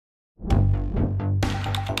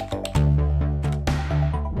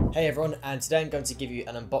Hey everyone, and today I'm going to give you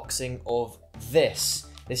an unboxing of this.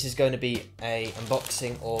 This is going to be an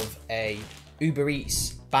unboxing of a Uber Eats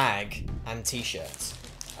bag and t-shirt.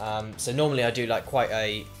 So normally I do like quite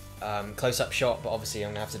a close-up shot, but obviously I'm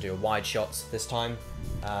going to have to do a wide shot this time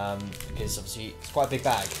because obviously it's quite a big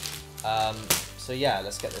bag. So yeah,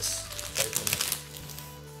 let's get this open.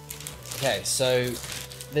 Okay, so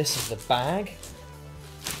this is the bag.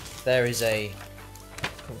 There is a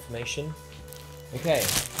confirmation. Okay,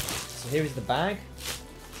 so here is the bag,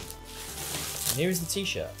 and here is the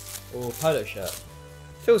t-shirt, or polo shirt.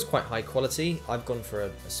 Feels quite high quality. I've gone for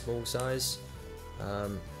a small size,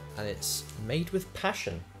 and it's made with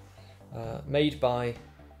passion. Made by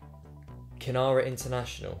Courier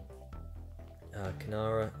International,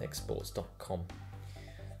 CourierExports.com.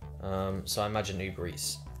 So I imagine Uber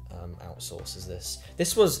Eats outsources this.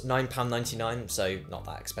 This was £9.99, so not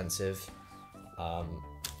that expensive. And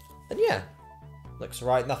yeah, looks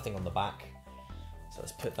right, nothing on the back. So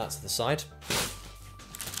let's put that to the side.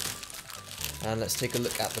 And let's take a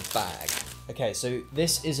look at the bag. Okay, so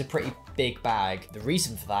this is a pretty big bag. The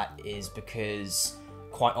reason for that is because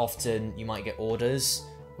quite often you might get orders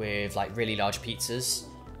with like really large pizzas,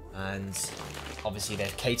 and obviously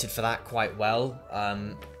they've catered for that quite well.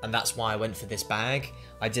 And that's why I went for this bag.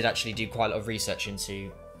 I did actually do quite a lot of research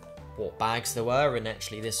into what bags there were, and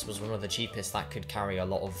actually this was one of the cheapest that could carry a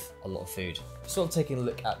lot of food. Sort of taking a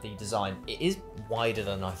look at the design, it is wider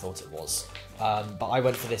than I thought it was, but I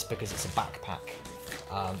went for this because it's a backpack.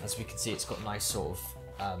 As we can see, it's got nice sort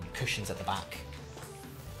of cushions at the back,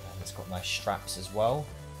 and it's got nice straps as well.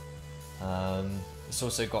 It's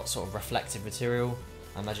also got sort of reflective material,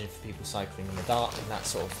 I imagine for people cycling in the dark, and that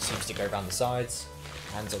sort of seems to go around the sides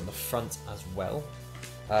and on the front as well.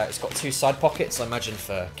 It's got two side pockets, I imagine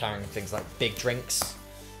for carrying things like big drinks,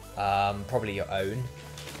 probably your own.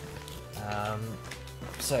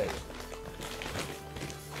 So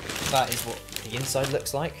that is what the inside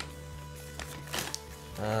looks like.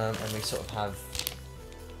 And we sort of have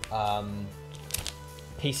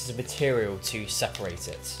pieces of material to separate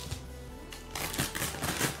it.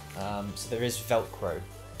 So there is Velcro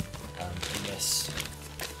in this.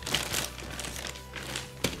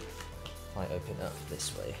 I open it up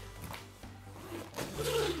this way,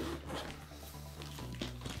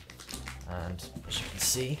 and as you can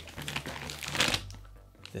see,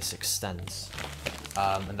 this extends,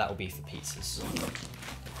 and that will be for pizzas.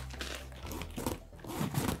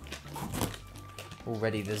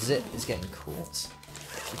 Already the zip is getting caught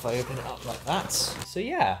if I open it up like that. So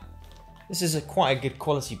yeah, this is quite a good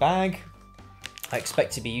quality bag. I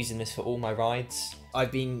expect to be using this for all my rides.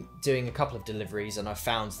 I've been doing a couple of deliveries, and I've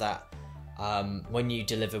found that when you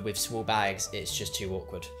deliver with small bags, it's just too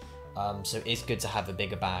awkward. So it's good to have a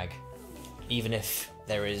bigger bag, even if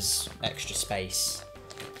there is extra space,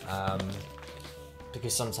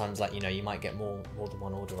 because sometimes, like, you know, you might get more than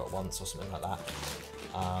one order at once or something like that.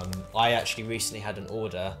 I actually recently had an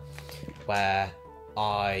order where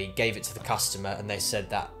I gave it to the customer and they said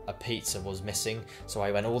that a pizza was missing, so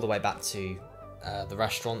I went all the way back to the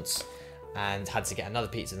restaurant and had to get another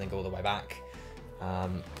pizza and then go all the way back.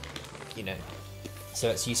 You know, so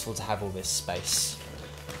it's useful to have all this space.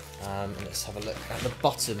 And let's have a look at the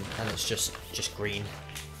bottom, and it's just green.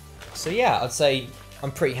 So yeah, I'd say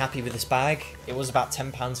I'm pretty happy with this bag. It was about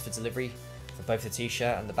 £10 for delivery for both the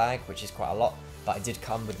t-shirt and the bag, which is quite a lot, but it did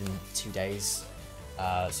come within 2 days,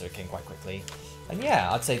 so it came quite quickly. And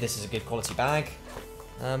yeah, I'd say this is a good quality bag,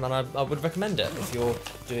 and I would recommend it if you're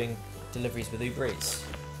doing deliveries with Uber Eats.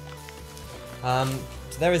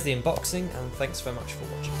 So there is the unboxing, and thanks very much for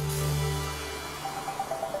watching.